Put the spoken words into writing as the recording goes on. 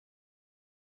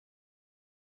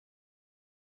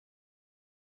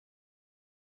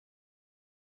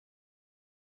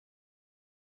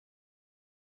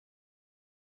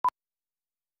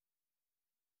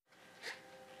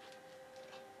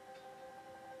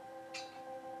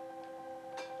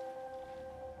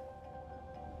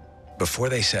before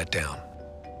they sat down.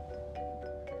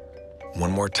 One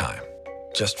more time,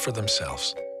 just for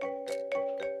themselves.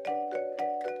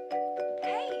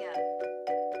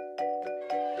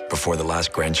 Before the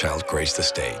last grandchild graced the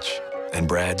stage, and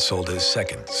Brad sold his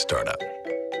second startup.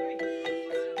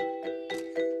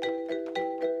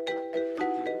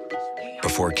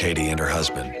 Before Katie and her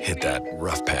husband hit that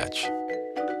rough patch.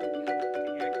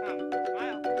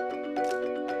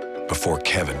 Before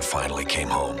Kevin finally came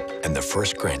home and the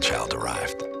first grandchild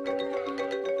arrived.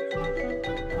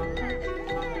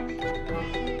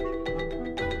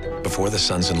 Before the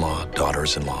sons-in-law,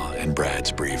 daughters-in-law, and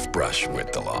Brad's brief brush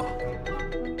with the law.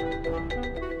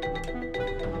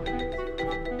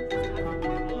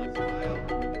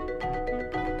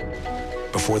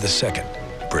 Before the second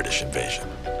British invasion.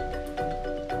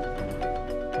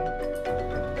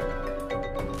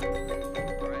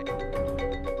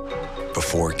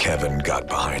 Before Kevin got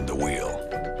behind the wheel.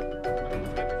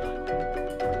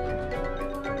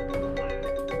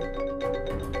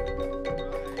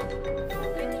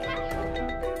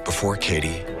 Before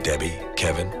Katie, Debbie,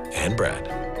 Kevin, and Brad.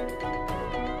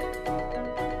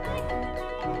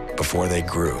 Before they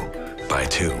grew by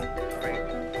two.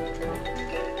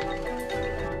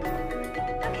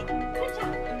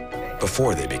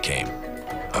 Before they became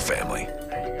a family.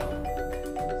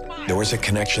 There was a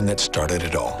connection that started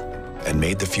it all and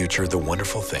made the future the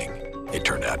wonderful thing it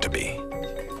turned out to be.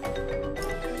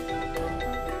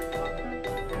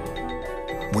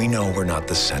 We know we're not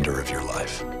the center of your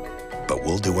life, but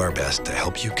we'll do our best to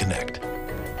help you connect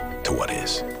to what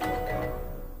is.